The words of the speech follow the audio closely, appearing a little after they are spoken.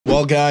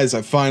Well, guys,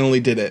 I finally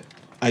did it.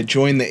 I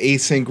joined the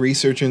Async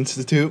Research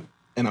Institute,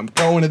 and I'm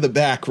going to the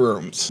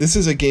Backrooms. This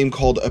is a game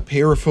called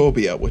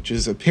Apeirophobia, which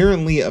is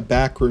apparently a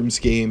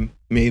Backrooms game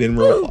made in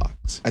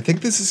Roblox. I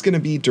think this is going to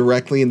be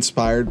directly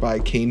inspired by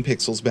Kane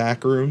Pixels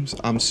Backrooms.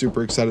 I'm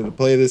super excited to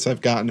play this. I've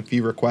gotten a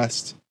few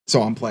requests,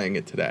 so I'm playing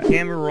it today.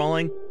 Camera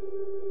rolling.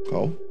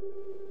 Oh.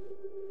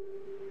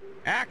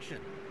 Action.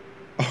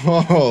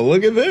 Oh,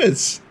 look at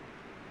this.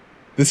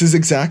 This is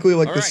exactly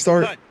like the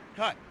start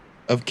cut.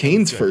 of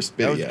Kane's first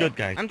video. That was good,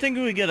 guys. I'm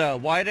thinking we get a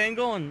wide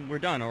angle and we're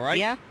done, all right?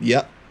 Yeah?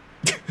 Yep.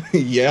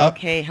 Yeah.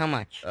 Okay, how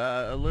much?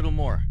 A little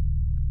more.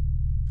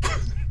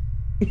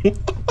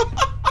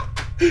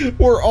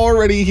 We're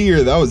already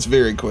here. That was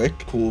very quick.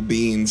 Cool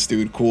beans,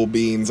 dude. Cool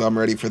beans. I'm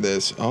ready for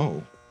this.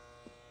 Oh,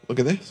 look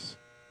at this.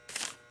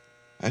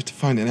 I have to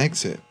find an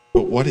exit.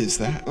 But what is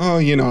that? Oh,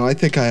 you know, I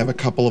think I have a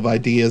couple of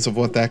ideas of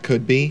what that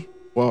could be.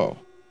 Whoa.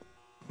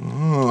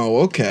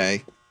 Oh,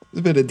 okay. There's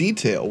a bit of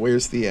detail.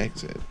 Where's the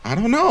exit? I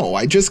don't know.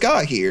 I just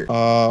got here.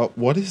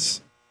 What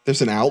is...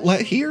 There's an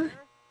outlet here?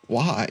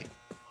 Why?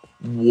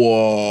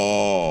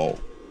 Whoa.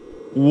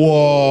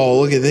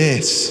 Whoa, look at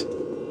this.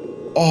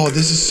 Oh,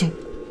 this is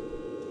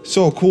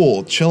so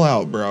cool. Chill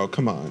out, bro.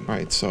 Come on. All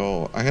right,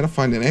 so I gotta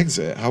find an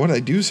exit. How would I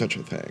do such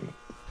a thing?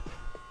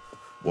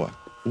 What?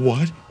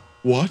 What?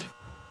 What?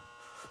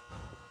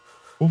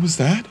 What was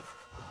that?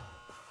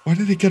 Why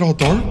did it get all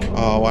dark?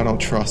 Oh, I don't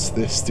trust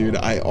this, dude.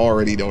 I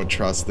already don't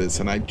trust this,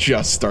 and I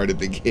just started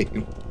the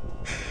game.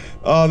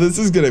 Oh, this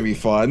is gonna be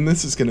fun.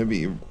 This is gonna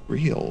be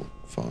real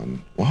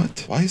fun.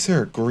 What? Why is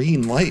there a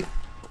green light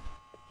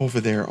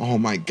over there? Oh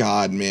my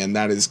god, man.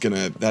 That is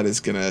gonna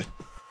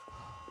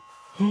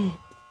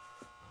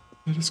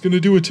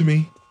do it to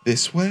me.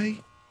 This way?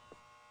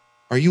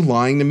 Are you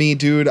lying to me,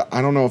 dude?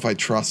 I don't know if I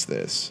trust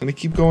this. I'm gonna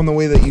keep going the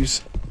way that you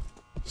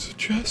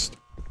suggest.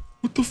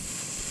 What the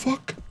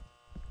fuck?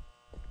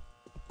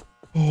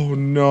 Oh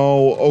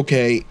no.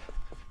 Okay.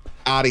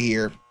 Out of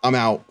here. I'm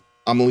out.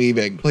 I'm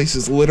leaving. Place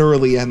is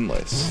literally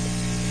endless.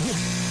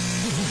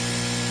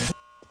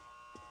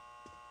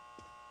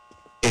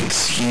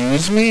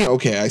 Excuse me?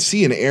 Okay, I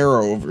see an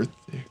arrow over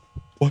there.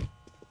 What?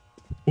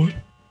 What?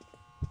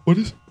 What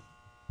is...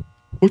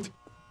 What?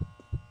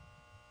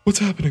 What's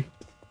happening?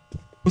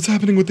 What's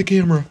happening with the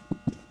camera?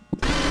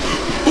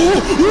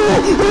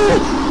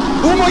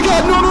 Oh my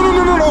god,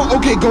 no.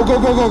 Okay, go. Go.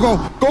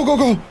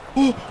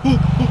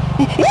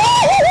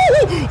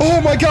 Oh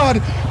my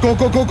god. Go.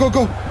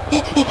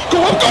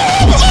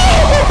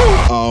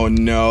 Oh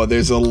no,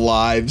 there's a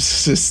live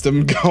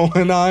system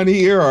going on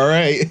here. All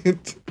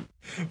right.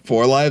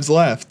 4 lives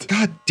left.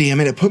 God damn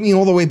it, it put me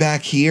all the way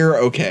back here.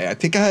 Okay, I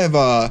think I have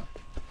a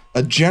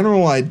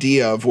general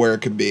idea of where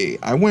it could be.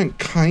 I went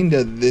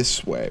kinda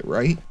this way,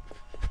 right?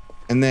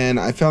 And then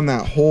I found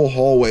that whole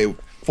hallway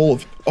full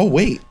of... Oh,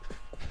 wait.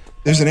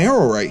 There's an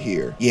arrow right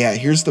here. Yeah,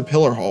 here's the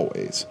pillar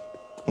hallways.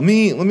 Let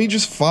me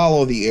just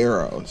follow the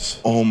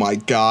arrows. Oh my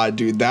god,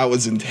 dude, that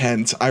was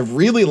intense. I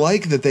really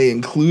like that they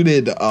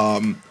included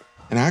an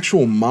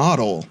actual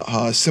model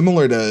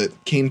similar to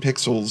Kane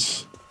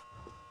Pixels'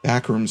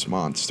 Backrooms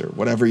monster,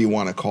 whatever you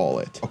want to call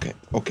it. Okay.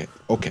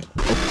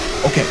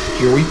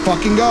 Here we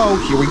fucking go.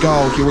 Here we go.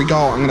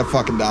 I'm gonna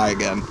fucking die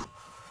again.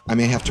 I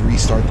may have to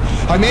restart.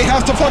 I may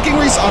have to fucking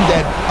restart. I'm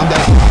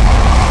dead.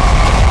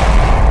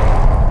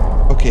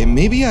 Okay,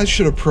 maybe I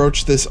should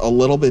approach this a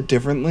little bit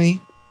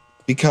differently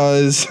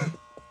because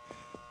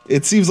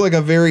it seems like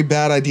a very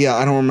bad idea.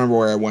 I don't remember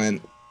where I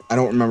went. I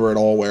don't remember at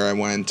all where I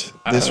went.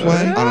 This way?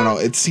 I don't know.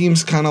 It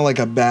seems kind of like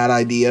a bad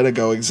idea to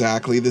go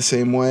exactly the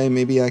same way.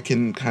 Maybe I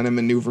can kind of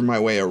maneuver my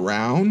way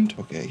around.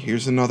 Okay,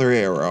 here's another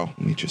arrow.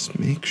 Let me just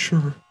make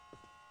sure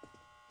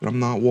that I'm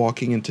not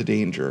walking into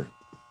danger.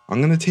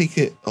 I'm gonna take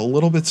it a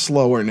little bit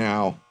slower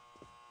now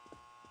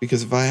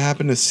because if I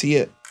happen to see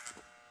it,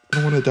 I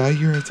don't want to die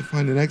here. I have to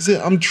find an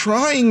exit. I'm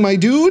trying, my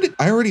dude.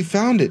 I already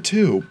found it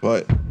too,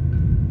 but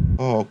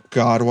oh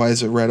god, why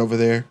is it red over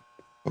there?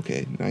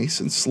 Okay, nice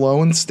and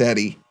slow and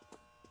steady.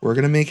 We're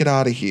gonna make it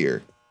out of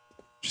here.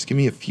 Just give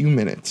me a few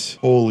minutes.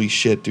 Holy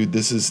shit, dude,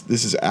 this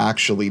is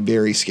actually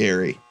very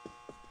scary.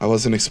 I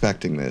wasn't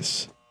expecting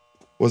this.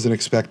 Wasn't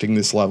expecting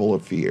this level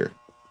of fear.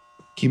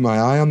 Keep my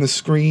eye on the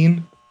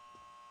screen.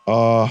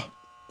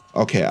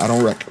 Okay, I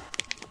don't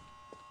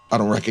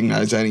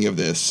recognize any of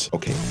this.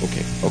 Okay.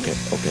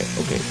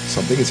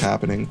 Something is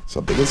happening.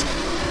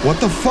 What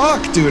the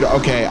fuck, dude?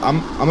 Okay,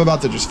 I'm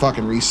about to just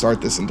fucking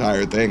restart this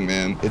entire thing,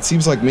 man. It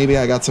seems like maybe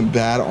I got some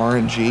bad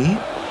RNG.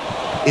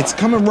 It's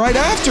coming right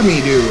after me,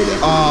 dude.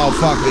 Oh,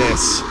 fuck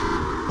this.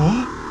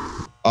 What?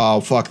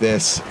 Oh, fuck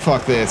this, dude.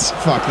 Fuck this.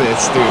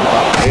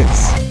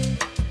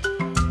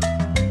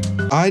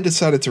 I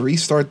decided to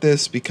restart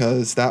this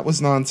because that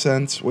was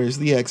nonsense. Where's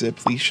the exit?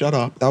 Please shut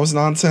up. That was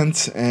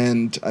nonsense,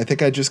 and I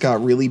think I just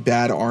got really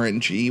bad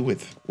RNG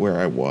with where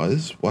I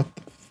was. What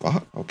the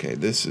fuck? Okay,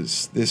 this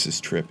is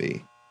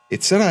trippy.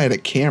 It said I had a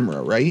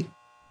camera, right?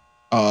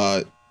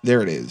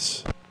 There it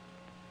is.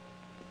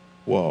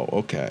 Whoa,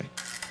 okay.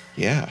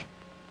 Yeah.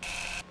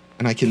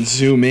 And I can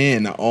zoom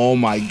in. Oh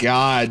my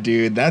god,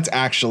 dude. That's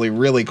actually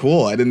really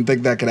cool. I didn't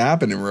think that could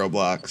happen in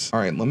Roblox. All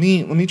right, let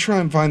me try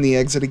and find the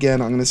exit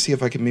again. I'm gonna see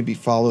if I can maybe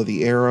follow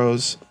the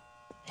arrows.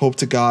 Hope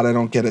to god I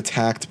don't get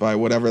attacked by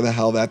whatever the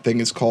hell that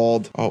thing is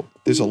called. Oh,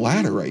 there's a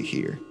ladder right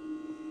here.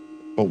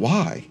 But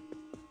why?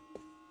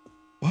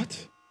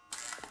 What?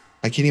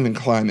 I can't even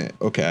climb it.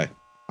 Okay.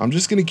 I'm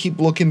just gonna keep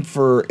looking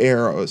for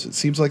arrows. It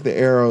seems like the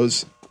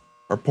arrows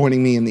are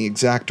pointing me in the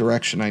exact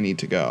direction I need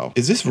to go.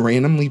 Is this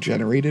randomly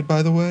generated,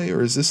 by the way?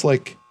 Or is this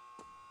like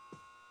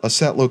a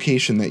set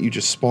location that you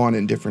just spawn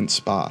in different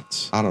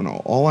spots? I don't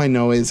know. All I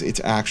know is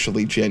it's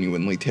actually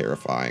genuinely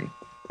terrifying.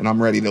 And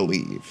I'm ready to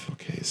leave.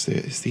 Okay, is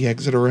the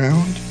exit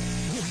around?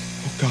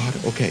 Oh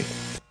god, okay.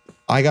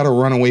 I gotta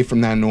run away from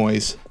that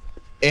noise.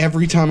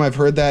 Every time I've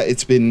heard that,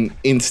 it's been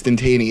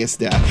instantaneous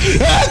death.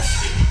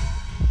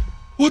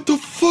 What the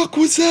fuck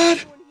was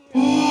that?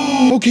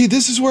 Oh, okay,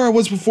 this is where I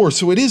was before,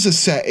 so it is a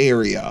set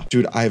area.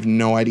 Dude, I have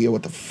no idea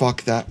what the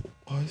fuck that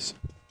was.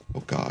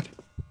 Oh god.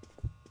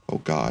 Oh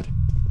god.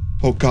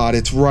 Oh god,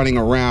 it's running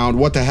around.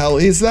 What the hell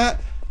is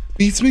that?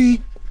 Beats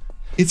me.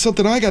 It's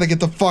something I gotta get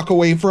the fuck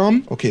away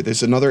from. Okay,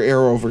 there's another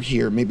arrow over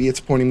here. Maybe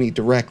it's pointing me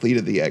directly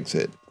to the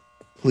exit.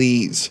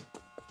 Please.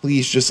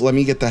 Please just let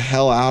me get the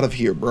hell out of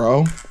here,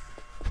 bro.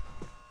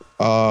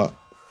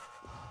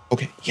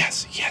 Okay,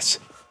 yes.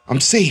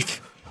 I'm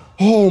safe.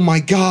 Oh my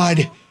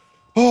god.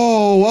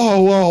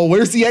 Oh,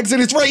 where's the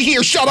exit? It's right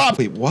here. Shut up.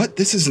 Wait, what?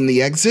 This isn't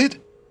the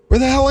exit? Where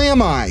the hell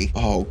am I?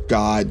 Oh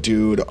god,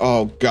 dude.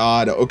 Oh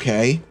god.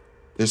 Okay.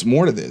 There's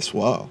more to this.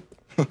 Whoa.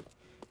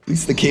 At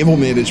least the cable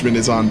management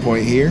is on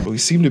point here. We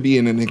seem to be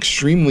in an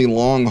extremely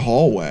long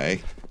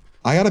hallway.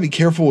 I gotta be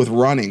careful with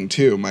running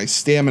too. My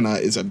stamina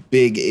is a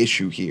big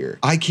issue here.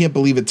 I can't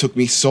believe it took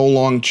me so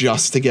long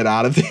just to get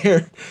out of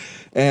there.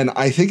 And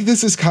I think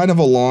this is kind of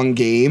a long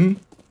game.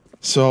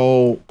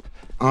 So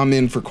I'm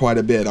in for quite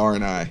a bit,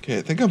 aren't I? Okay,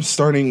 I think I'm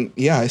starting.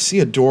 Yeah, I see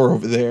a door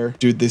over there.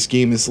 Dude, this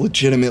game is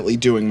legitimately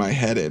doing my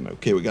head in.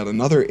 Okay, we got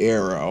another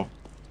arrow.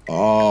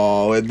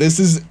 Oh, this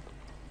is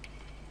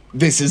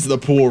the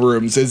pool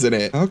rooms, isn't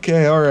it?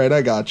 Okay, all right,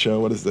 I gotcha.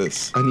 What is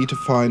this? I need to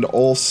find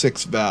all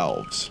 6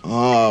 valves.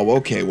 Oh,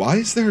 okay. Why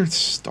is there a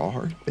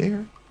star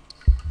there?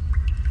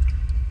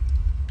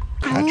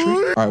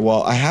 Patrick? All right,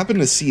 well, I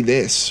happened to see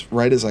this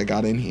right as I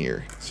got in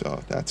here,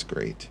 so that's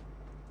great.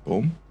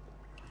 Boom.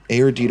 A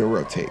or D to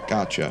rotate.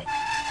 Gotcha.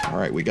 All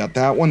right, we got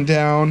that one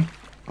down.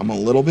 I'm a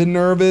little bit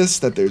nervous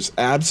that there's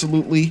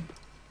absolutely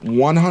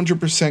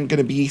 100% going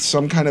to be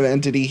some kind of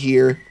entity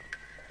here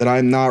that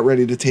I'm not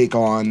ready to take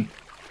on.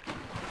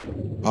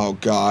 Oh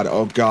god,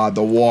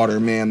 the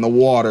water, man, the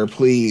water,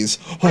 please.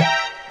 Oh,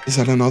 is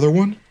that another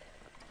one?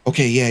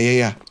 Okay,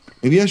 yeah.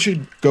 Maybe I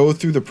should go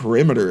through the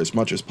perimeter as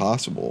much as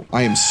possible.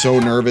 I am so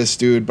nervous,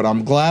 dude, but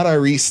I'm glad I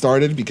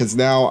restarted because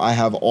now I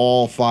have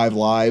all 5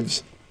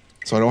 lives,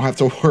 so I don't have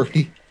to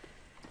worry.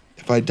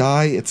 If I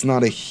die, it's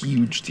not a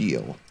huge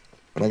deal,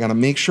 but I gotta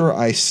make sure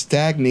I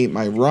stagnate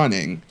my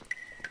running,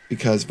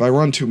 because if I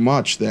run too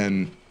much,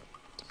 then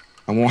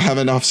I won't have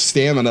enough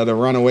stamina to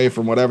run away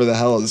from whatever the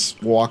hell is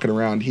walking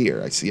around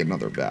here. I see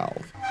another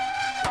valve.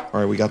 All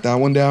right, we got that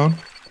one down.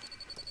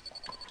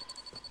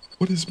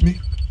 What is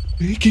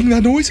making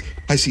that noise?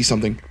 I see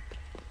something.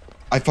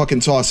 I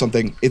fucking saw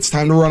something. It's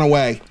time to run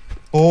away.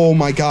 Oh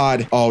my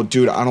god. Oh,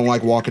 dude, I don't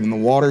like walking in the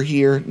water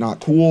here. Not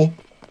cool.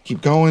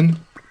 Keep going.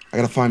 I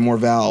gotta find more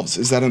valves.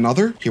 Is that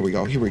another? Here we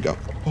go.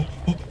 Oh.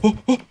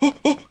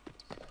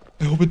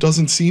 I hope it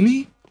doesn't see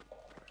me.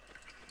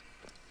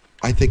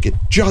 I think it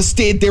just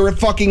did. There it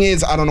fucking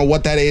is. I don't know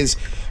what that is.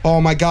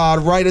 Oh my god,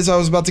 right as I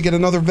was about to get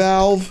another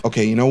valve.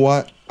 Okay, you know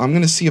what? I'm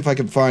gonna see if I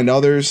can find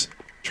others.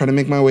 Try to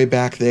make my way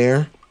back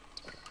there.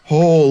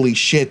 Holy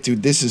shit,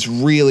 dude. This is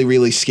really,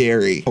 really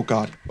scary. Oh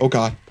god.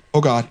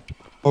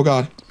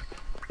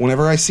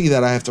 Whenever I see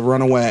that, I have to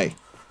run away.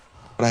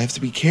 But I have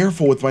to be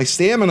careful with my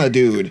stamina,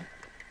 dude.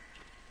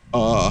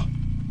 I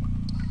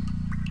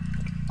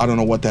don't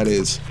know what that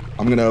is.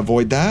 I'm gonna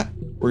avoid that.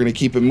 We're gonna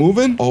keep it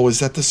moving. Oh, is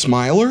that the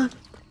Smiler?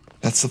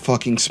 That's the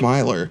fucking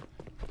Smiler.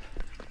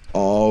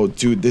 Oh,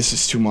 dude, this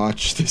is too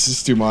much.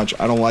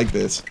 I don't like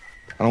this.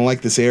 I don't like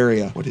this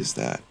area. What is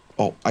that?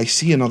 Oh, I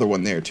see another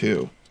one there,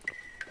 too.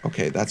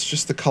 Okay, that's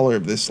just the color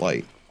of this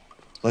light.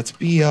 Let's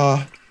be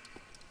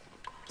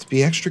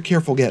extra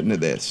careful getting to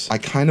this. I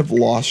kind of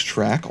lost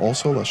track.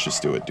 Also, let's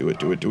just do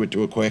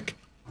it quick.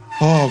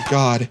 Oh,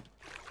 God.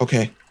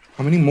 Okay.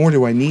 How many more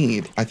do I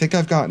need? I think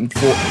I've gotten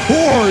 4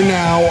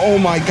 now. Oh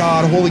my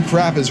god. Holy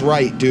crap is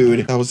right,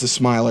 dude. That was the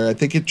Smiler. I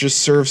think it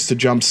just serves to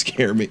jump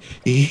scare me.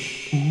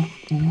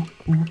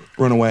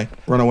 Run away.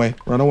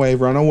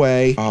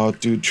 Oh,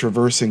 dude,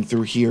 traversing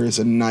through here is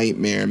a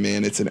nightmare,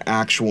 man. It's an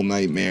actual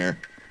nightmare.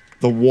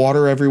 The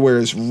water everywhere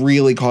is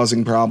really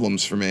causing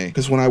problems for me.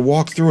 Because when I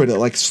walk through it, it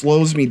like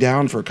slows me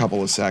down for a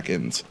couple of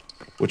seconds.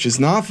 Which is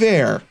not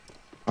fair.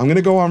 I'm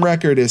gonna go on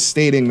record as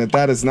stating that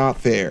that is not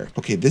fair.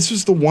 Okay, this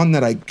was the one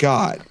that I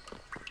got.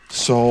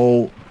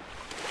 So,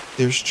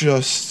 there's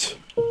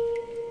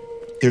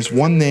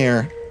one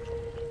there,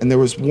 and there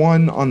was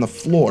one on the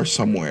floor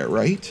somewhere,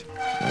 right?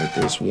 Alright,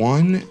 there's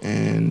one,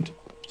 and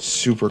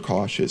super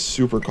cautious,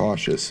 super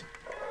cautious.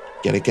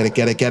 Get it, get it,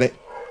 get it, get it.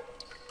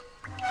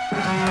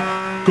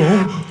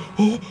 Go.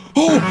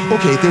 Oh,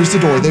 okay, there's the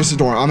door, there's the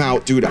door. I'm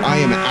out, dude, I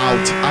am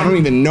out. I don't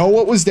even know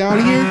what was down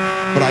here,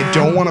 but I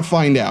don't want to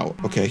find out.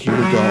 Okay, here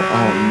we go.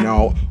 Oh,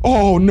 no.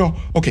 Oh, no.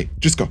 Okay,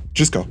 just go,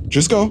 just go,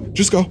 just go,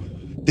 just go.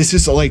 This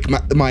is like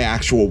my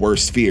actual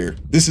worst fear.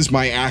 This is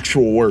my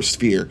actual worst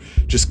fear.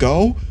 Just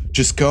go,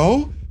 just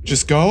go,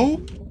 just go.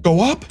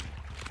 Go up.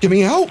 Get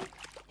me out.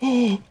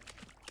 Oh,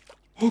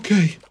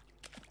 okay.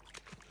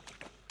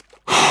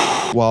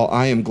 Well,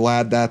 I am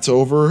glad that's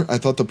over. I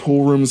thought the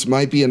pool rooms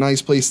might be a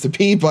nice place to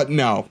be, but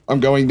no, I'm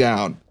going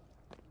down.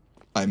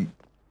 I'm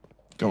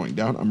going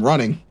down. I'm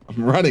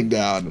running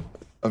down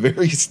a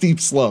very steep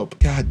slope.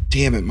 God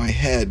damn it, my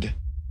head.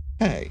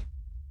 Hey.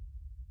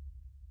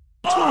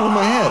 What's wrong with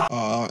my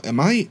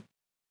head?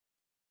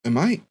 Am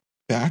I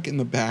back in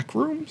the back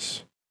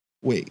rooms?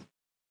 Wait.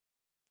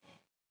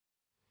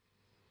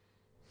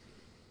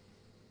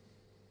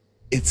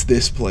 It's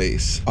this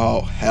place.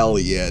 Oh, hell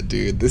yeah,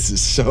 dude. This is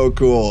so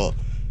cool.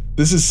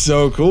 This is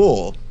so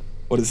cool.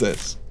 What is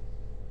this?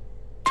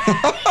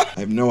 I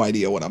have no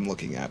idea what I'm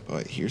looking at,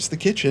 but here's the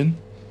kitchen.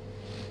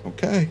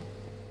 Okay.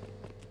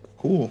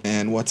 Cool.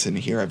 And what's in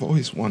here? I've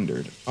always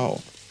wondered.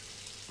 Oh.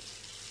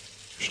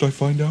 Should I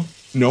find out?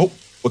 Nope.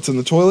 What's in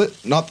the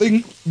toilet?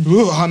 Nothing.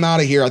 Ugh, I'm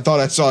out of here. I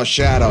thought I saw a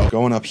shadow.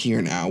 Going up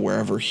here now,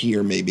 wherever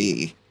here may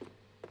be.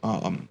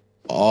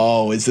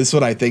 Oh, is this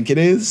what I think it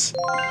is?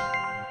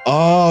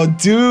 Oh,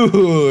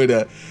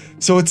 dude.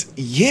 So it's,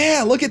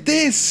 yeah, look at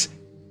this.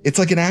 It's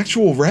like an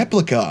actual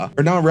replica.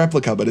 Or not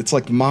replica, but it's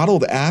like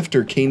modeled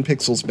after Kane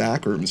Pixels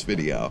Backrooms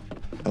video.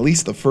 At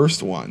least the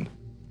first one.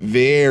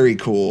 Very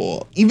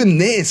cool. Even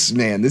this,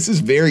 man, this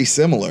is very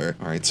similar.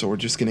 All right, so we're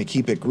just gonna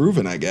keep it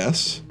grooving, I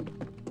guess.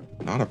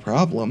 Not a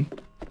problem.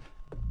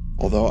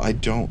 Although I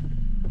don't.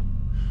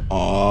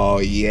 Oh,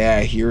 yeah,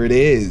 here it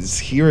is.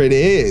 Here it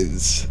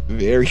is.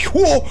 Very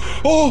cool.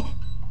 Oh!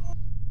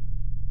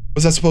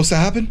 Was that supposed to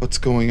happen? What's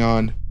going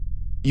on?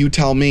 You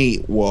tell me.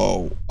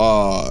 Whoa.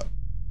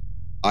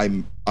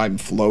 I'm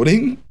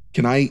floating?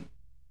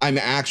 I'm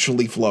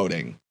actually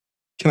floating.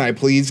 Can I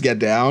please get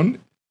down?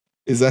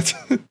 Is that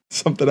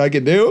something I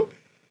can do?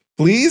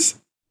 Please?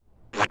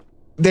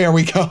 There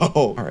we go.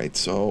 All right,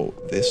 so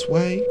this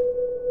way.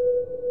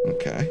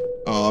 Okay.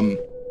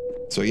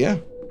 So yeah.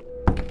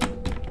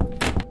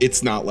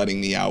 It's not letting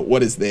me out.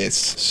 What is this?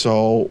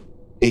 So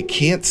it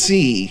can't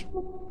see,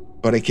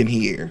 but it can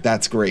hear.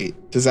 That's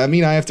great. Does that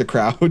mean I have to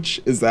crouch?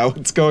 Is that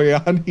what's going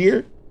on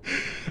here?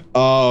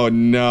 Oh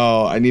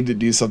no, I need to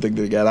do something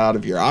to get out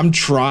of here. I'm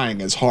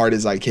trying as hard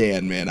as I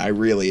can, man. I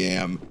really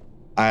am.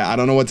 I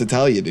don't know what to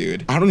tell you,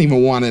 dude. I don't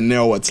even want to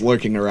know what's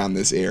lurking around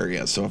this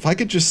area. So if I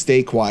could just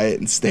stay quiet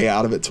and stay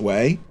out of its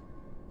way,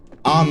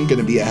 I'm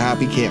gonna be a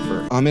happy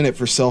camper. I'm in it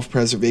for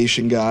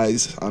self-preservation,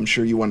 guys. I'm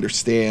sure you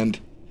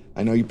understand.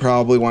 I know you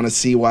probably want to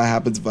see what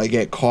happens if I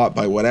get caught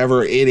by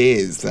whatever it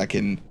is that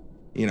can,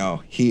 you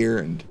know, hear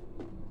and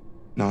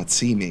not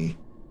see me.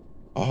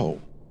 Oh,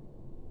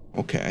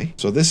 okay.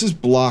 So this is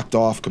blocked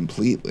off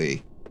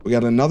completely. We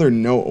got another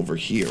note over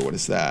here. What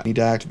is that? Need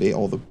to activate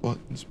all the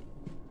buttons.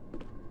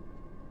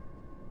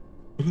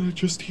 What did I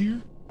just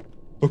hear?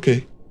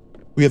 Okay.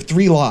 We have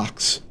 3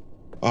 locks.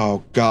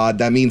 Oh God,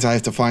 that means I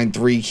have to find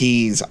 3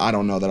 keys. I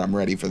don't know that I'm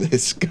ready for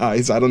this,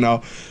 guys. I don't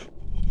know.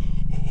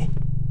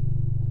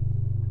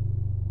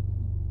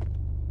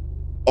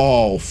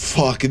 Oh,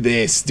 fuck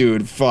this,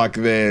 dude. Fuck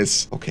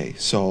this. Okay,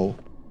 so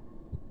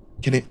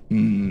can it?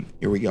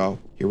 Here we go.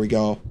 Here we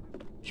go.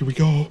 Here we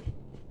go.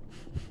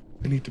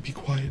 I need to be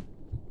quiet.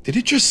 Did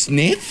it just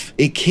sniff?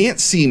 It can't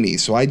see me,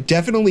 so I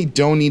definitely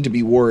don't need to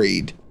be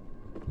worried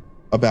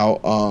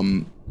about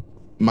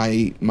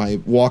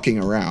my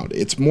walking around.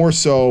 It's more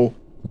so.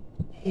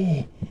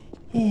 Oh.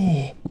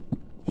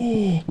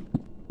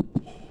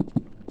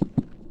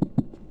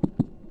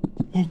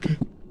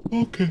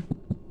 Okay.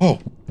 Oh.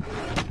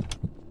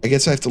 I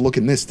guess I have to look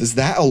in this. Does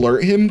that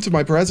alert him to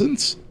my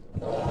presence?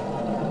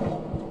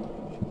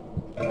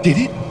 Did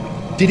it?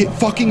 Did it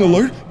fucking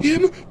alert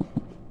him?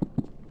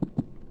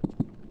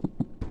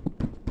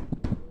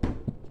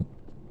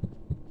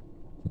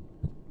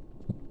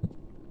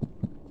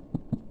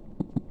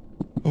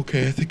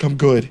 Okay, I think I'm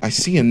good. I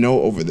see a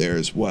note over there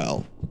as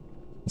well.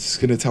 This is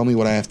gonna tell me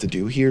what I have to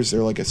do here. Is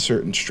there like a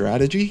certain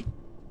strategy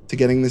to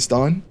getting this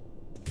done?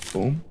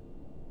 Boom.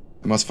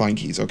 I must find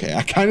keys. Okay,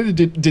 I kind of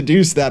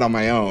deduced that on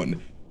my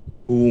own.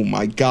 Oh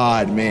my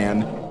God,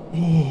 man.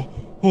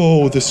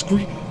 Oh, the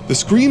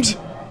screams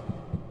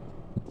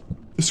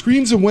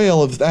and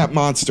wail of that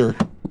monster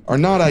are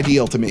not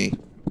ideal to me.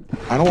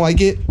 I don't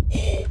like it.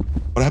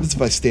 What happens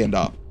if I stand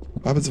up?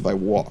 What happens if I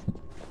walk?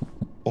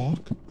 Walk?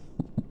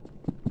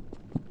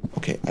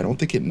 Okay, I don't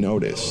think it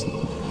noticed.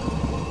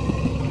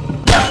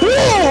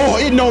 Oh,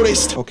 it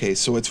noticed! Okay,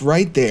 so it's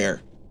right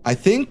there. I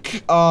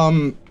think,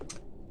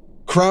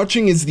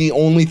 crouching is the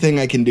only thing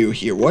I can do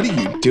here. What are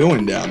you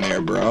doing down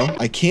there, bro?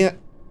 I can't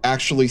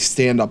actually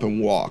stand up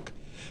and walk.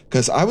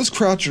 Because I was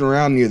crouching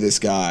around near this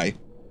guy,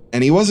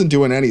 And he wasn't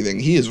doing anything.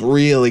 He is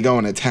really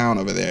going to town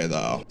over there,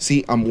 though.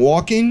 See, I'm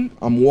walking.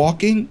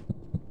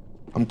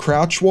 I'm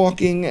crouch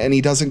walking, and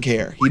he doesn't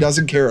care. He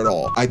doesn't care at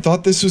all. I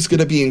thought this was going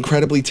to be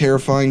incredibly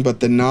terrifying, but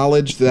the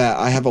knowledge that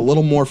I have a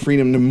little more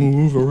freedom to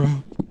move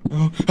around.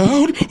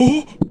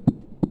 Oh!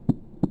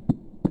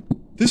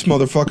 This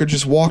motherfucker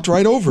just walked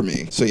right over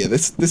me. So yeah,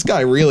 this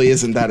guy really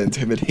isn't that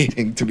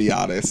intimidating, to be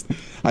honest.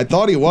 I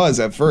thought he was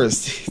at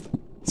first. He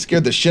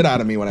scared the shit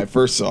out of me when I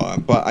first saw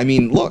him. But I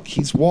mean, look,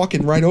 he's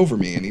walking right over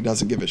me and he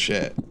doesn't give a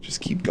shit.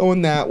 Just keep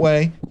going that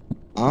way.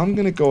 I'm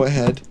gonna go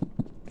ahead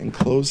and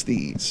close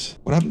these.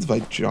 What happens if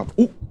I jump?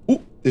 Ooh,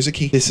 there's a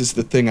key. This is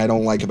the thing I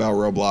don't like about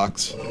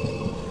Roblox.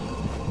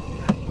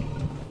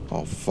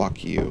 Oh,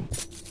 fuck you.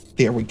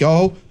 There we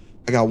go.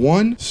 I got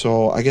one.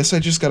 So I guess I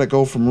just gotta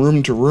go from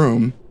room to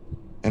room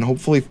and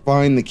hopefully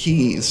find the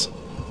keys.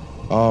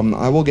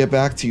 I will get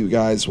back to you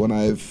guys when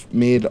I've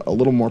made a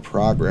little more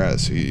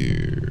progress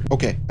here.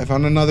 Okay, I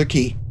found another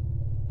key.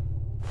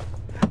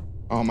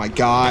 Oh my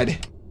god.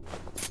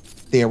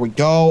 There we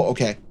go.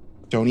 Okay,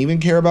 don't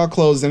even care about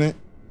closing it.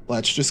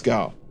 Let's just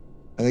go.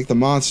 I think the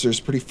monster's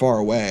pretty far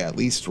away, at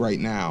least right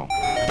now.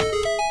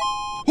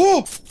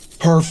 Oh,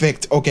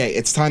 perfect. Okay,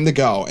 it's time to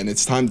go, and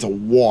it's time to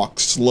walk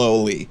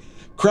slowly.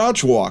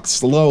 Crouch walk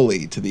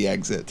slowly to the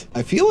exit.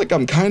 I feel like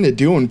I'm kind of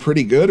doing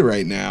pretty good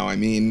right now. I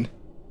mean,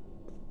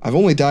 I've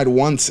only died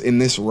once in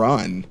this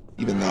run,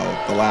 even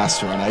though the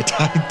last run I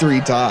died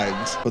 3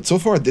 times. But so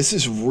far, this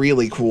is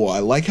really cool. I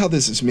like how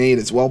this is made.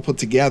 It's well put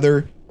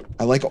together.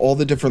 I like all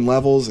the different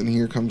levels, and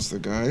here comes the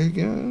guy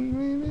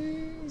again,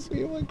 maybe.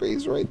 See, like,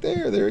 he's right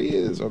there. There he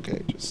is.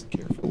 Okay, just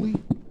carefully.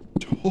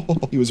 Oh,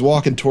 he was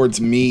walking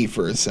towards me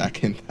for a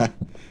second.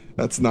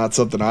 That's not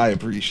something I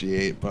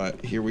appreciate,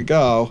 but here we go.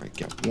 All right,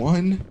 get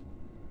 1,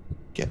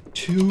 get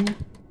 2,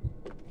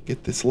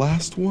 get this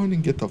last one,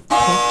 and get the fuck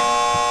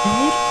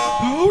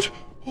out.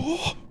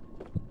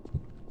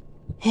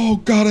 Oh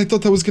god, I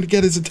thought that was gonna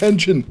get his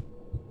attention.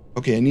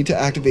 Okay, I need to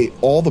activate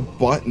all the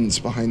buttons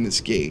behind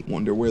this gate.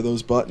 Wonder where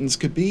those buttons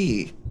could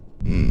be.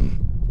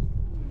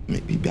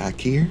 Maybe back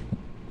here?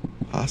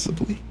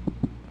 Possibly.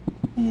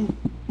 Ooh.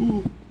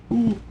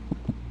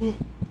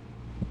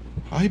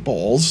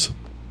 Eyeballs.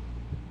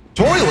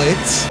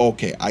 Toilets?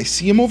 Okay, I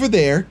see him over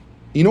there.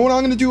 You know what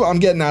I'm gonna do? I'm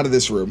getting out of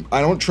this room.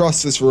 I don't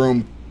trust this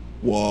room.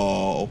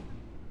 Whoa.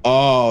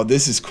 Oh,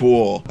 this is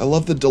cool. I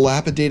love the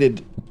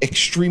dilapidated,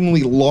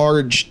 extremely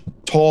large,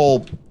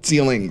 tall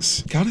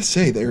ceilings. Gotta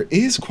say, there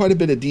is quite a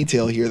bit of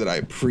detail here that I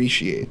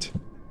appreciate.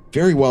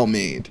 Very well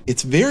made.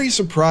 It's very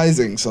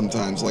surprising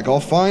sometimes. Like, I'll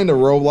find a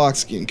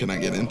Roblox game. Can I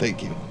get in?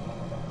 Thank you.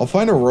 I'll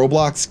find a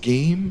Roblox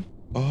game.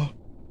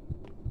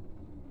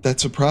 That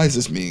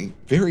surprises me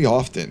very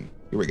often.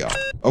 Here we go.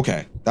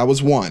 Okay, that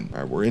was one.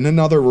 All right, we're in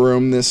another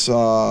room. This,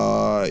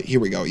 here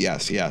we go.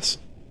 Yes.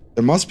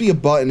 There must be a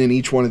button in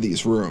each one of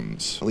these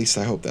rooms. At least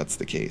I hope that's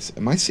the case.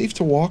 Am I safe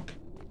to walk?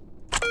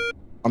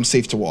 I'm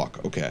safe to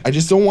walk. Okay. I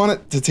just don't want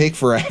it to take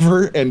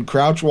forever, and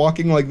crouch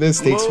walking like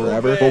this takes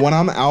forever. But when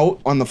I'm out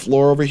on the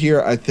floor over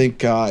here, I think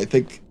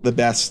the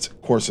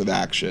best course of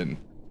action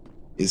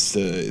is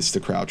to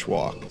crouch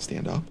walk.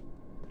 Stand up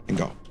and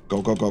go. Go.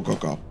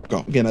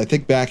 Again, I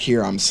think back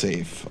here I'm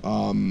safe.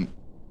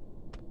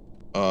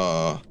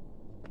 Oh,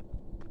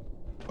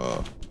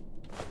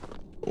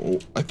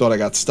 I thought I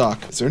got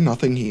stuck. Is there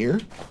nothing here?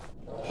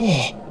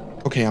 Oh,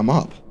 okay, I'm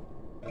up.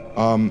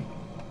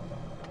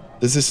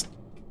 Does this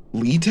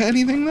lead to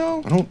anything,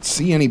 though? I don't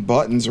see any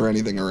buttons or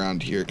anything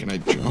around here. Can I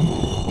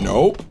jump?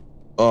 Nope.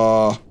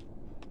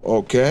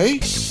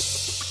 Okay.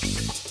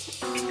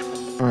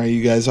 Alright,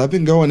 you guys, I've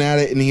been going at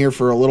it in here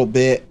for a little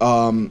bit.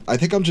 I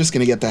think I'm just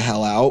gonna get the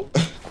hell out,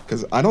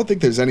 because I don't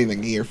think there's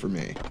anything here for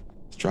me.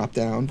 Let's drop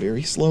down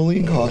very slowly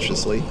and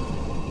cautiously.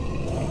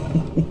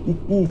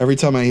 Every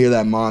time I hear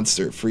that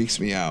monster, it freaks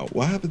me out.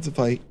 What happens if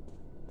am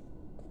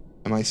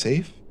I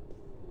safe?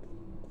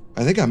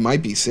 I think I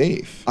might be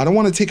safe. I don't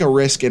want to take a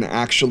risk and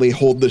actually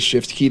hold the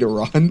shift key to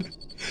run.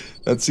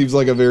 That seems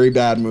like a very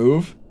bad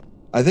move.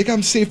 I think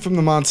I'm safe from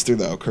the monster,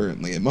 though,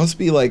 currently. It must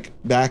be, like,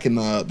 back in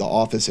the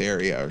office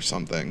area or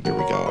something. Here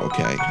we go.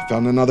 Okay, I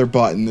found another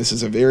button. This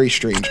is a very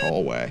strange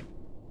hallway.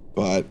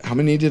 But how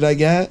many did I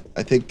get?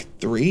 I think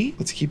 3?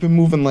 Let's keep it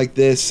moving like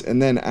this, and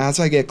then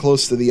as I get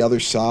close to the other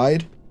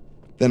side,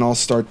 then I'll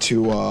start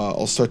to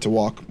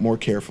walk more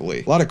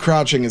carefully. A lot of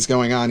crouching is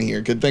going on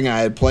here. Good thing I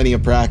had plenty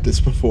of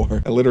practice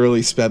before. I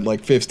literally spent,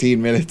 like,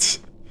 15 minutes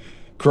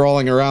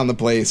crawling around the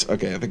place.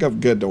 Okay, I think I'm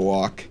good to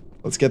walk.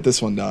 Let's get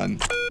this one done.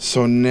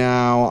 So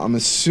now I'm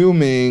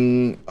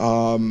assuming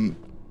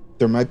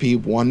there might be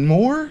one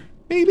more,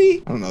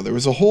 maybe? I don't know. There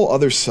was a whole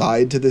other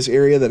side to this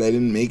area that I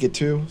didn't make it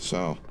to,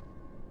 so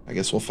I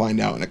guess we'll find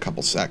out in a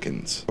couple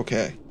seconds.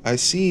 Okay, I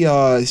see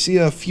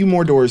a few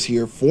more doors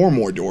here. 4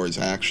 more doors,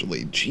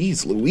 actually.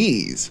 Jeez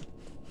Louise.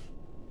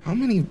 How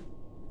many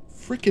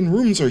freaking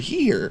rooms are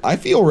here? I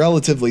feel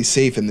relatively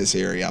safe in this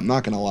area, I'm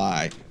not gonna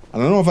lie. I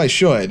don't know if I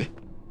should.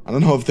 I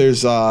don't know if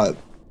there's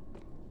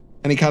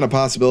any kind of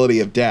possibility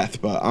of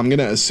death, but I'm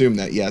gonna assume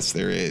that yes,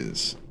 there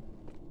is.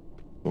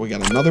 We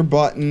got another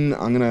button.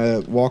 I'm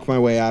gonna walk my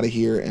way out of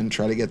here and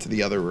try to get to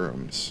the other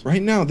rooms.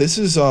 Right now, this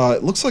is,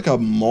 it looks like a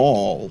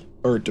mall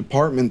or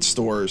department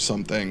store or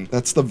something.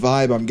 That's the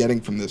vibe I'm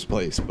getting from this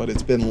place, but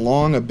it's been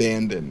long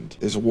abandoned.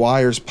 There's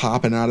wires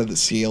popping out of the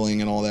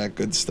ceiling and all that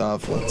good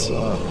stuff. Let's,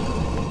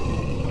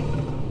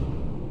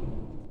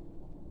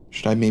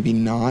 should I maybe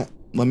not?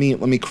 Let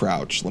me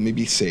crouch. Let me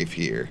be safe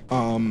here.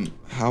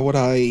 How would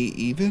I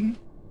even?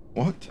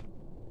 What?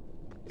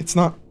 It's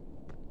not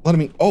letting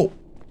me, oh.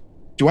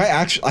 Do I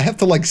actually, I have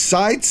to like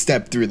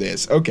sidestep through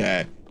this.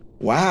 Okay.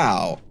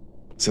 Wow.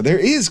 So there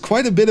is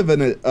quite a bit of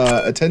an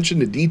attention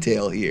to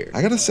detail here.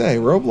 I gotta say,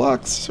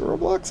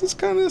 Roblox is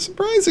kind of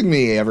surprising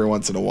me every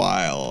once in a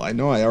while. I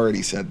know I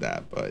already said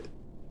that, but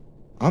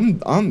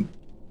I'm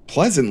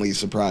pleasantly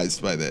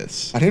surprised by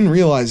this. I didn't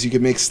realize you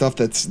could make stuff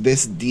that's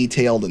this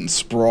detailed and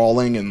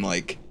sprawling and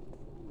like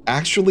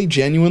actually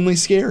genuinely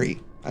scary.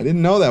 I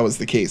didn't know that was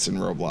the case in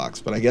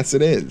Roblox, but I guess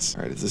it is.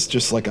 All right, is this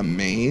just like a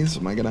maze?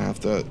 Am I gonna have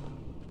to,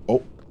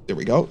 oh, there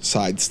we go,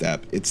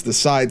 sidestep. It's the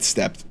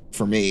sidestep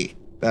for me.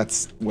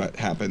 That's what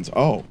happens.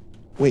 Oh,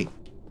 wait,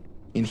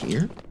 in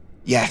here?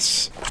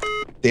 Yes,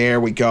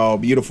 there we go,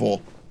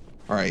 beautiful.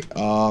 All right,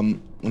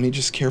 let me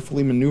just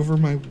carefully maneuver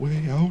my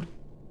way out.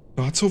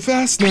 Not so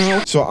fast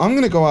now. So I'm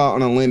gonna go out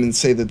on a limb and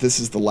say that this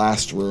is the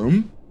last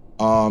room.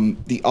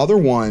 The other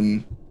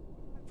one,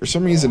 for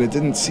some reason, it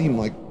didn't seem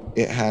like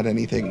it had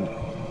anything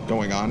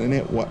going on in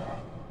it. What?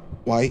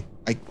 Why?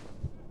 I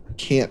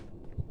can't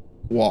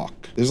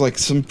walk. There's like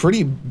some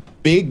pretty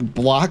big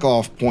block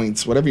off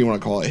points, whatever you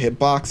want to call it,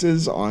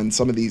 hitboxes on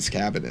some of these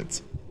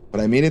cabinets.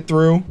 But I made it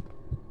through,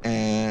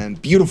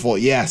 and beautiful.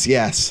 Yes,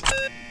 yes.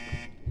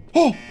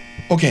 Oh,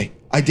 okay.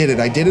 I did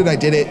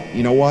it.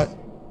 You know what?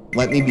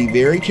 Let me be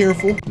very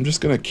careful. I'm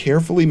just gonna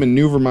carefully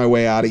maneuver my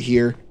way out of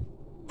here,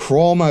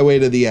 crawl my way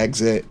to the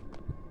exit,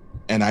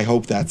 and I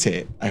hope that's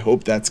it. I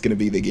hope that's gonna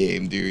be the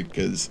game, dude,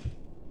 because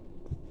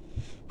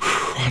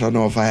I don't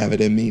know if I have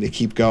it in me to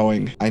keep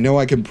going. I know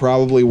I can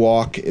probably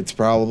walk. It's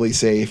probably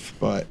safe,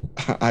 but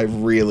I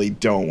really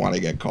don't want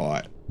to get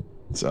caught.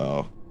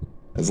 So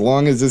as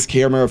long as this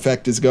camera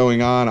effect is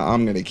going on,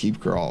 I'm gonna keep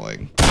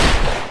crawling.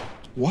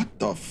 What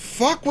the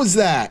fuck was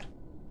that?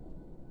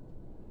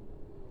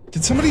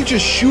 Did somebody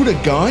just shoot a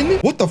gun?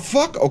 What the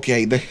fuck?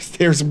 Okay,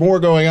 there's more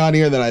going on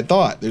here than I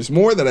thought. There's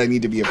more that I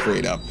need to be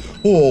afraid of.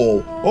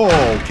 Oh,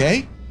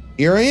 okay.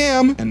 Here I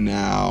am. And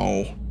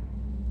now,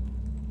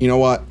 you know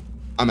what?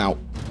 I'm out.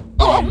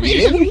 Oh,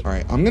 man. All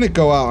right, I'm gonna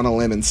go out on a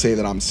limb and say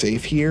that I'm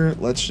safe here.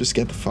 Let's just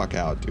get the fuck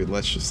out, dude.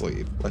 Let's just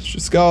leave. Let's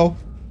just go.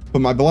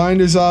 Put my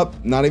blinders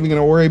up. Not even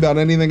gonna worry about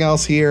anything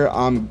else here.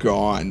 I'm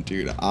gone,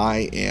 dude.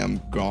 I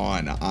am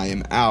gone. I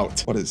am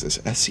out. What is this?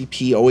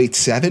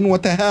 SCP-087?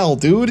 What the hell,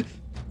 dude?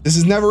 This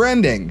is never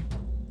ending.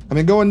 I've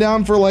been going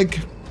down for like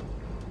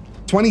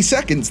 20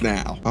 seconds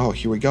now. Oh,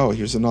 here we go.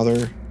 Here's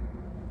another,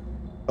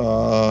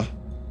 a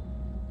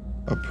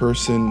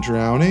person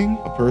drowning,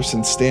 a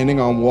person standing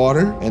on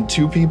water, and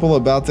two people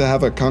about to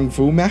have a kung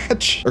fu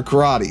match? Or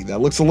karate. That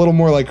looks a little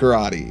more like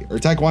karate. Or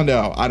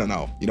taekwondo. I don't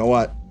know. You know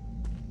what?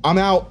 I'm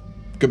out.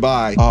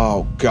 Goodbye.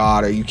 Oh,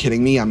 God. Are you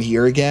kidding me? I'm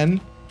here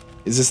again?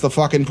 Is this the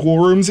fucking pool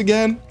rooms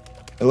again?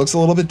 It looks a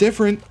little bit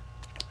different.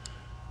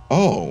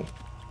 Oh.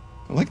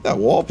 I like that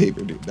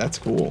wallpaper, dude. That's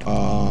cool.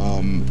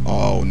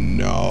 Oh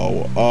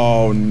no.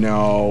 Oh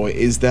no.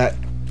 Is that...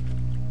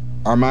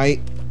 Are my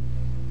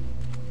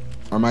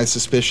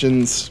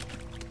suspicions...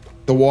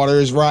 The water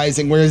is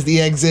rising. Where's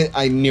the exit?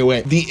 I knew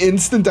it. The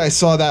instant I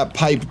saw that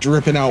pipe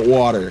dripping out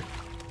water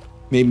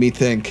made me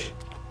think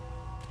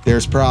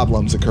there's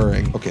problems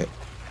occurring. Okay.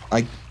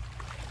 I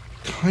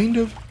kind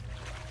of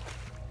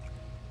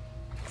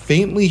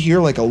faintly hear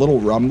like a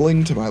little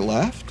rumbling to my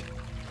left.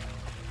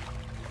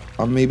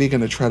 I'm maybe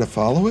gonna try to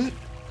follow it.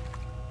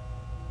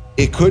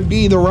 It could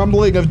be the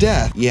rumbling of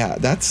death. Yeah,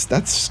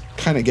 that's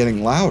kind of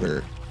getting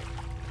louder.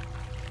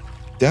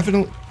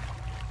 Definitely.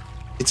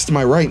 It's to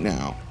my right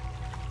now.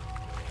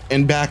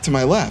 And back to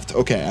my left.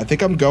 Okay, I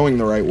think I'm going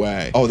the right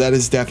way. Oh, that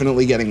is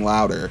definitely getting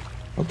louder.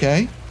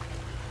 Okay.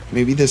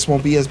 Maybe this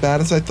won't be as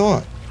bad as I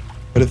thought.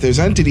 But if there's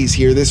entities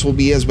here, this will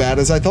be as bad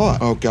as I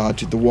thought. Oh God,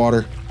 dude, the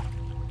water.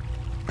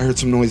 I heard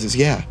some noises,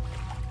 yeah.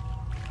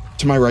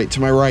 To my right, to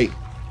my right.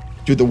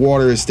 Dude, the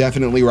water is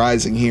definitely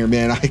rising here,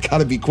 man. I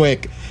gotta be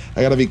quick.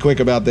 I gotta be quick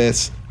about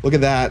this. Look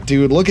at that,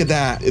 dude. Look at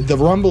that. The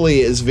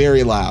rumbly is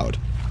very loud.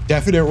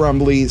 Definite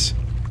rumblies.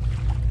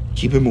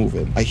 Keep it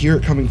moving. I hear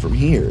it coming from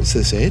here. Is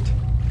this it?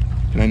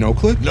 Can I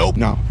no-clip? Nope.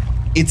 No.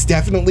 It's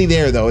definitely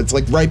there, though. It's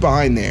like right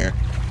behind there.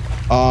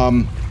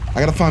 I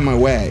gotta find my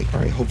way. All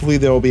right, hopefully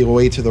there will be a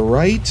way to the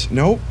right.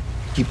 Nope.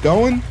 Keep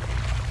going.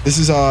 This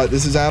is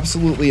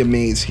absolutely a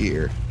maze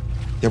here.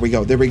 There we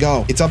go. There we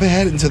go. It's up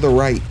ahead and to the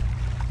right.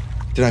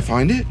 Did I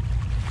find it?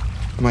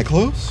 Am I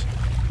close?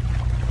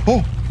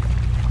 Oh,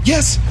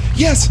 yes,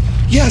 yes,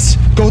 yes.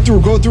 Go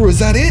through, go through. Is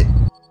that it?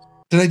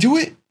 Did I do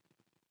it?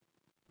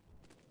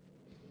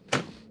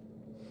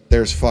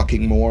 There's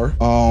fucking more.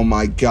 Oh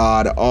my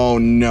God. Oh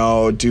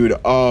no, dude.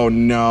 Oh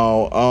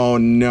no. Oh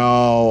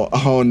no.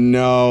 Oh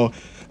no.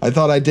 I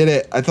thought I did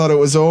it. I thought it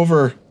was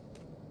over.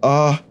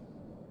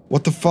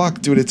 What the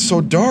fuck, dude? It's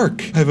so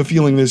dark. I have a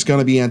feeling there's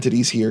gonna be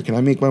entities here. Can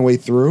I make my way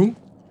through?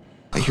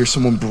 I hear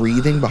someone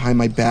breathing behind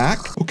my back.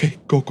 Okay,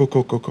 go, go,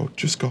 go, go, go.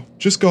 Just go,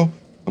 just go.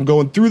 I'm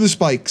going through the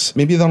spikes.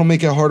 Maybe that'll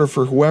make it harder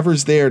for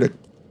whoever's there to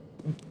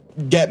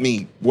get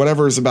me.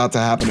 Whatever is about to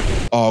happen.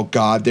 Oh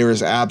God, there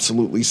is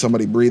absolutely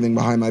somebody breathing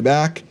behind my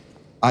back.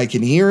 I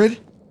can hear it,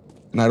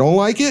 and I don't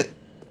like it,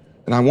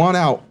 and I want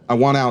out. I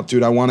want out,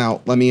 dude. I want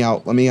out. Let me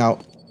out. Let me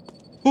out.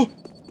 Oh,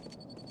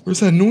 where's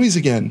that noise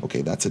again?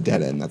 Okay, that's a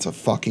dead end. That's a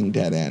fucking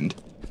dead end.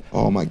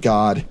 Oh my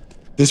God.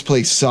 This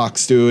place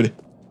sucks, dude.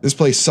 This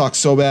place sucks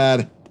so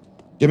bad.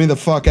 Get me the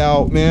fuck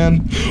out,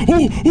 man.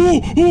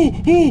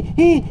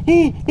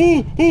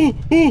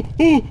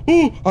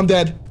 I'm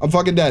dead. I'm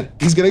fucking dead.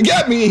 He's gonna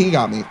get me. He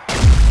got me.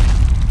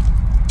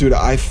 Dude,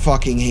 I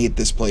fucking hate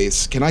this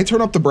place. Can I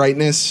turn up the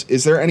brightness?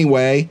 Is there any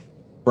way?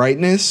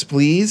 Brightness,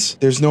 please?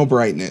 There's no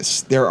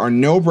brightness. There are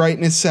no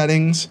brightness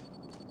settings.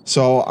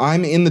 So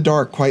I'm in the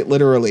dark, quite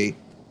literally.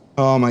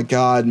 Oh my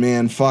God,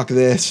 man. Fuck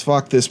this.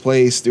 Fuck this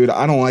place, dude.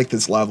 I don't like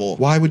this level.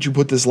 Why would you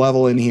put this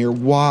level in here?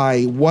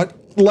 Why? What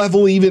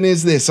level even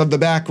is this of the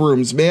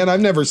Backrooms, man?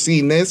 I've never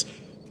seen this.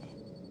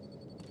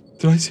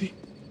 Did I see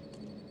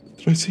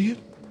it?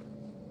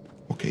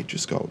 Okay,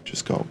 just go.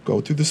 Just go. Go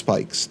through the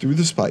spikes. Through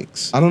the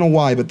spikes. I don't know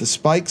why, but the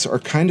spikes are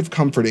kind of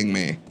comforting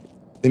me.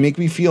 They make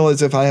me feel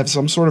as if I have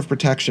some sort of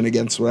protection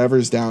against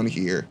whatever's down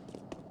here.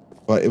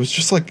 But it was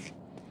just like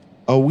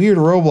a weird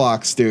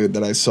Roblox dude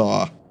that I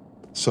saw.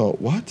 So,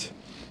 what?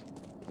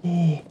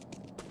 Oh.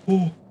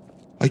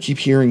 I keep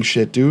hearing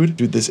shit, dude.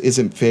 Dude, this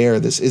isn't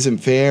fair. This isn't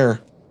fair.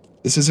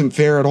 This isn't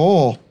fair at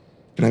all.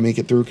 Can I make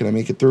it through? Can I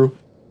make it through?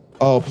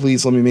 Oh,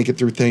 please let me make it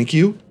through. Thank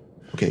you.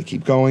 Okay,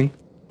 keep going.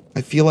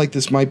 I feel like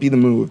this might be the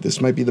move.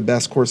 This might be the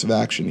best course of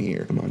action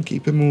here. Come on,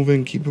 keep it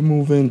moving. Keep it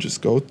moving.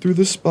 Just go through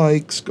the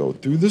spikes. Go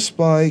through the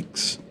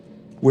spikes.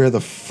 Where the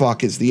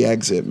fuck is the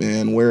exit,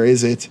 man? Where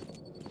is it?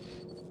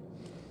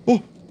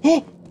 Oh,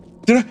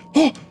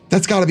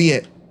 that's gotta be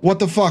it. What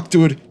the fuck,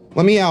 dude?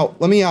 Let me out.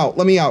 Let me out.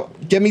 Let me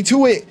out. Get me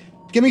to it.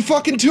 Get me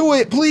fucking to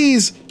it,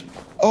 please.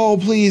 Oh,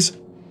 please.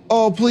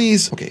 Oh,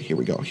 please. Okay, here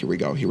we go. Here we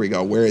go. Here we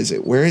go. Where is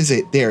it? Where is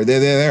it? There.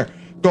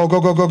 Go, go,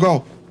 go, go,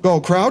 go.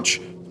 Go, crouch,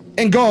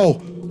 and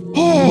go.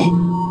 Oh.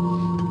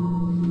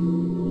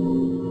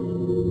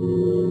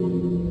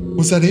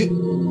 Was that it?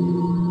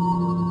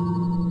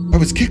 I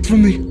was kicked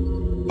from the...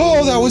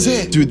 Oh, that was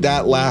it. Dude,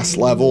 that last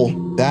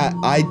level,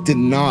 I did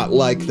not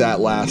like that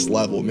last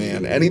level,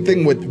 man.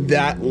 Anything with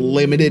that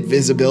limited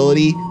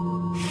visibility,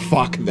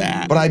 fuck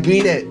that. But I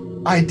beat it.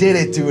 I did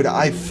it, dude.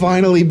 I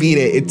finally beat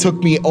it. It took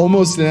me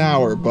almost an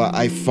hour, but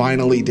I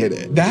finally did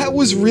it. That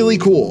was really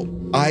cool.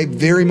 I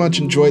very much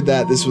enjoyed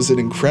that. This was an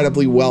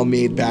incredibly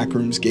well-made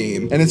Backrooms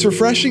game, and it's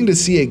refreshing to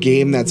see a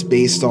game that's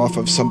based off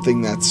of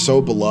something that's so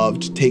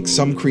beloved take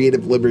some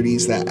creative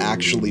liberties that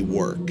actually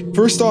work.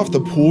 First off, the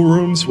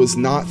Poolrooms was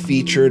not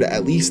featured,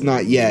 at least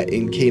not yet,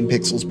 in Kane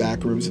Pixels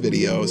Backrooms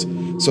videos,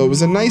 so it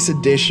was a nice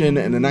addition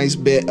and a nice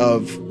bit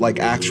of like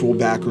actual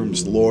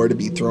Backrooms lore to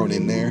be thrown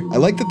in there. I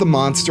like that the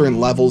monster in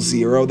level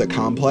 0, the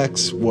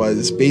complex,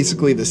 was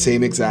basically the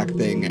same exact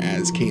thing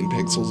as Kane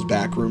Pixels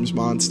Backrooms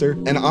monster,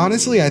 and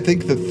honestly I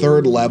think the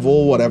third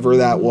level, whatever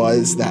that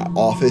was, that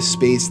office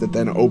space that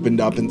then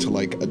opened up into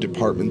like a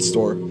department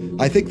store,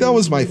 I think that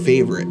was my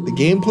favorite. The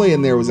gameplay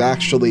in there was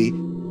actually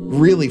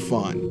really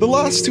fun. The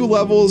last two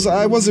levels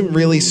I wasn't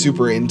really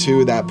super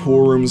into. That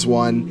Poolrooms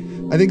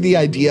one, I think the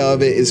idea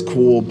of it is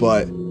cool,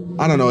 but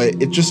I don't know,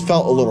 it just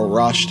felt a little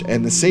rushed.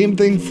 And the same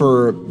thing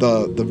for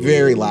the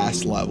very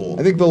last level.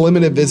 I think the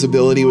limited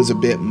visibility was a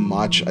bit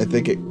much. I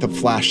think the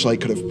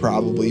flashlight could have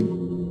probably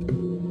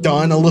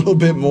done a little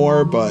bit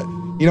more, but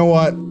you know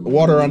what?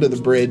 Water under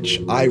the bridge.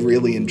 I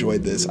really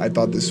enjoyed this. I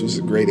thought this was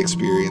a great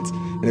experience.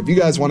 And if you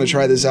guys want to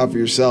try this out for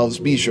yourselves,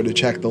 be sure to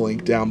check the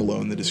link down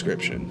below in the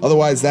description.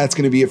 Otherwise, that's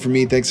going to be it for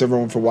me. Thanks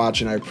everyone for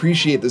watching. I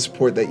appreciate the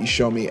support that you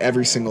show me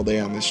every single day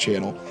on this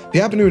channel. If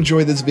you happen to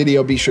enjoy this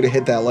video, be sure to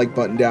hit that like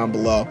button down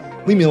below.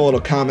 Leave me a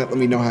little comment. Let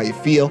me know how you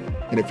feel.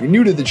 And if you're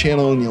new to the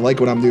channel and you like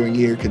what I'm doing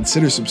here,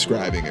 consider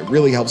subscribing. It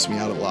really helps me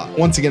out a lot.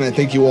 Once again, I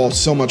thank you all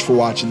so much for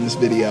watching this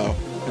video,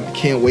 and I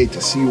can't wait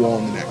to see you all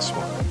in the next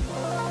one.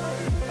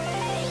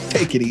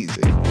 Take it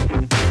easy.